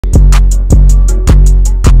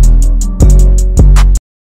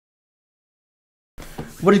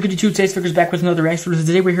What is good, YouTube? Today's Vickerss back with another reaction.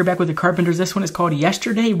 Today we're here back with the Carpenters. This one is called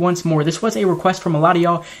Yesterday Once More. This was a request from a lot of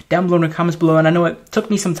y'all down below in the comments below, and I know it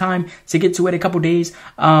took me some time to get to it, a couple days.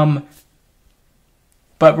 But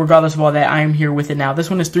regardless of all that, I am here with it now.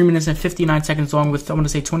 This one is 3 minutes and 59 seconds long with, I want to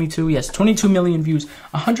say 22 million views,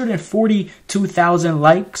 142,000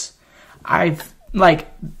 likes.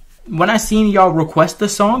 When I seen y'all request the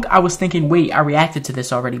song, I was thinking, wait, I reacted to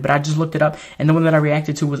this already, but I just looked it up, and the one that I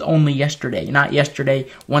reacted to was only yesterday, not Yesterday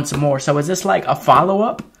Once More. So is this like a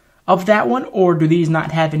follow-up of that one, or do these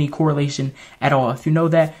not have any correlation at all? If you know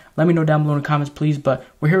that, let me know down below in the comments, please. But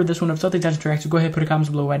we're here with this one. If something's interactive, go ahead, put a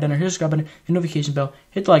comments below right down there. Hit the subscribe button, hit the notification bell,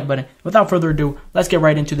 hit the like button. Without further ado, let's get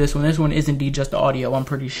right into this one. This one is indeed just the audio, I'm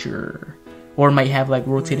pretty sure. Or it might have like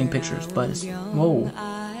rotating pictures, but it's, whoa.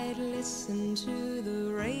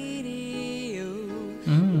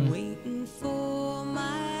 Waiting for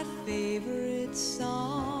my favorite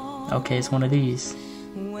song. Okay, it's one of these.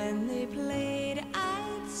 When they played,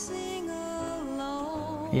 I'd sing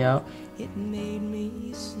along. Yep. It made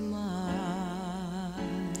me smile.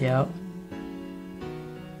 Yep.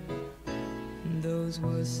 Those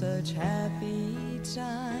were such happy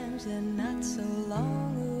times and not so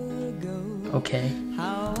long ago. Okay.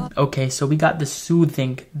 Okay, so we got the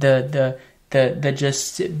soothing, the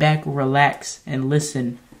just sit back, relax, and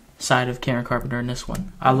listen side of Karen Carpenter in this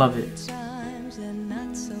one. I love it.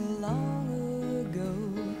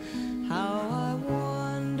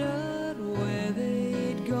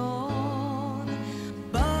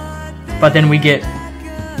 But then we get,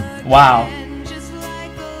 wow.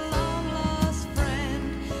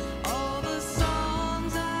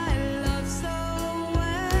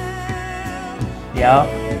 Yep.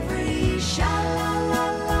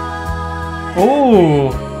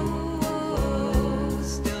 Ooh.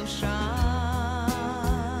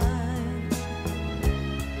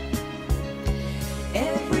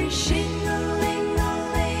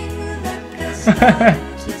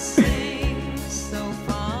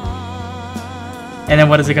 And then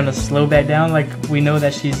what is it gonna slow back down like we know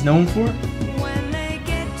that she's known for?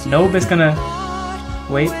 Nope, it's gonna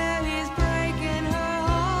wait.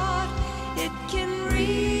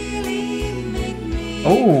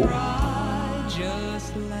 Oh.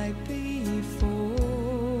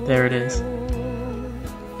 There it is.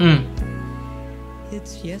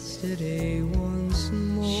 It's yesterday once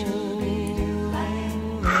more.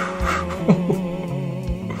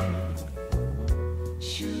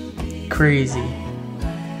 Crazy.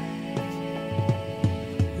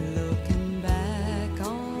 Looking back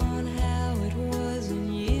on how it was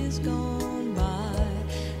in years gone by,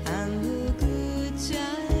 and the good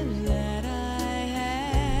times that I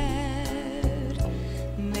had,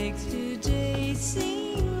 makes today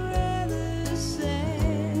seem rather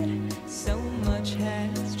sad. So much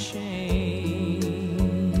has changed.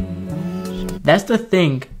 That's the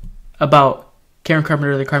thing about Karen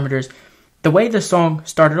Carpenter, the Carpenters. The way the song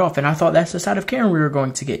started off, and I thought that's the side of Karen we were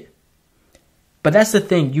going to get. But that's the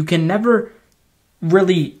thing. You can never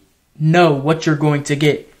really know what you're going to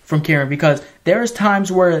get from Karen, because there's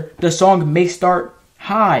times where the song may start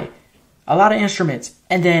high, a lot of instruments,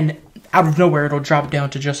 and then out of nowhere it'll drop down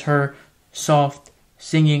to just her soft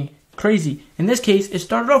singing, crazy. In this case, it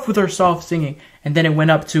started off with her soft singing, and then it went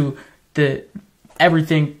up to the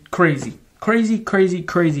everything crazy. Crazy, crazy,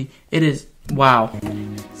 crazy. It is, wow.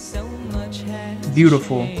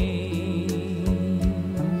 Beautiful. It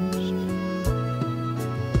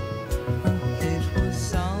was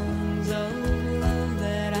songs of love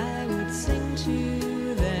that I would sing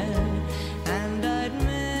to them, and I'd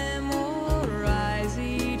memorize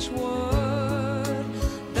each word.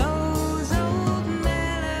 Those old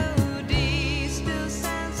melodies still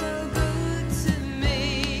sound so good to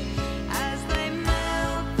me as they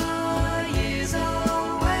melt the years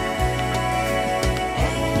away.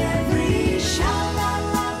 Every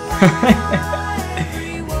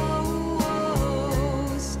every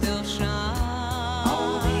woe still shines.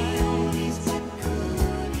 All the oldies but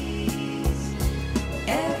goodies.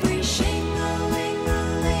 Every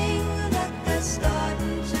shing-a-ling-a-ling that they're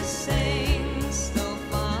starting to sing still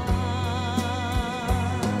fine.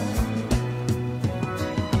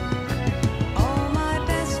 All my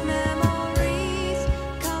best memories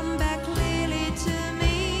come back clearly to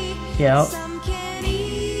me. Yep. Some can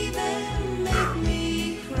even make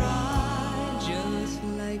me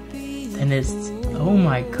and it's, oh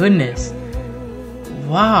my goodness,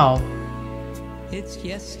 wow. It's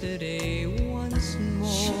yesterday once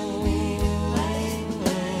more.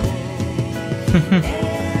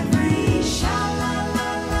 Every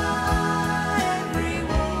sha-la-la-la, every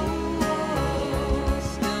woe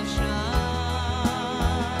still shines.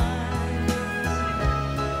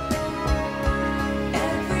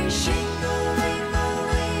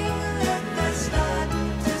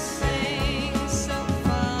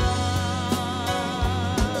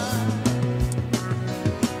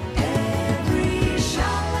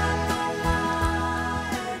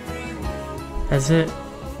 That's it.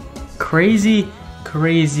 Crazy,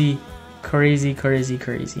 crazy, crazy, crazy,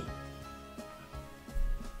 crazy.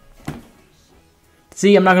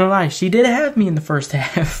 See, I'm not gonna lie. She did have me in the first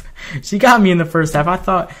half. She got me in the first half. I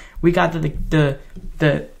thought we got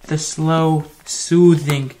the slow,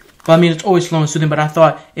 soothing. Well, I mean, it's always slow and soothing, but I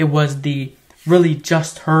thought it was the really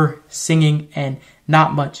just her singing and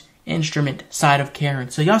not much instrument side of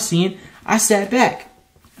Karen. So y'all seen? I sat back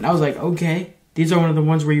and I was like, okay, these are one of the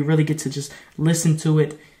ones where you really get to just listen to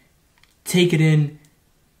it, take it in.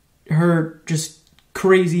 Her just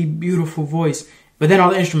crazy, beautiful voice. But then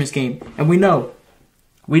all the instruments came, and we know.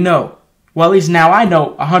 Well, at least now I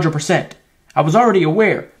know 100%. I was already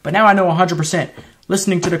aware, but now I know 100%.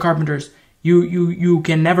 Listening to the Carpenters, you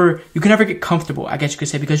can never get comfortable, I guess you could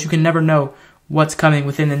say, because you can never know what's coming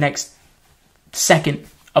within the next second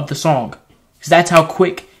of the song. Because that's how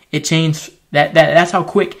quick it changed. That's how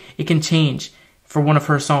quick it can change for one of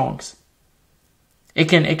her songs. It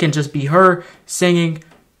can just be her singing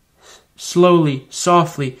slowly,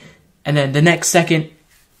 softly, and then the next second,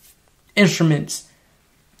 instruments,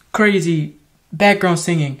 crazy background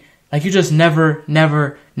singing. Like, you just never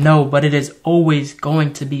know, but it is always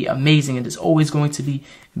going to be amazing. It is always going to be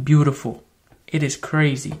beautiful. It is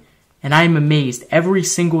crazy. And I am amazed every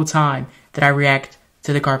single time that I react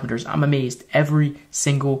to the Carpenters. I'm amazed every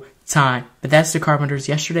single time. But that's the Carpenters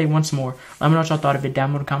yesterday once more. Let me know what y'all thought of it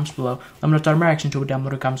down below in the comments below. Let me know what y'all reaction to it down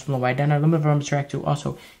below in the comments below. Right down there, let me know if I'm to react to.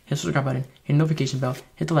 Also, hit the subscribe button, hit the notification bell,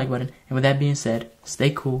 hit the like button. And with that being said,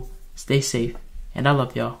 stay cool, stay safe, and I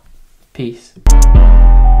love y'all. Peace.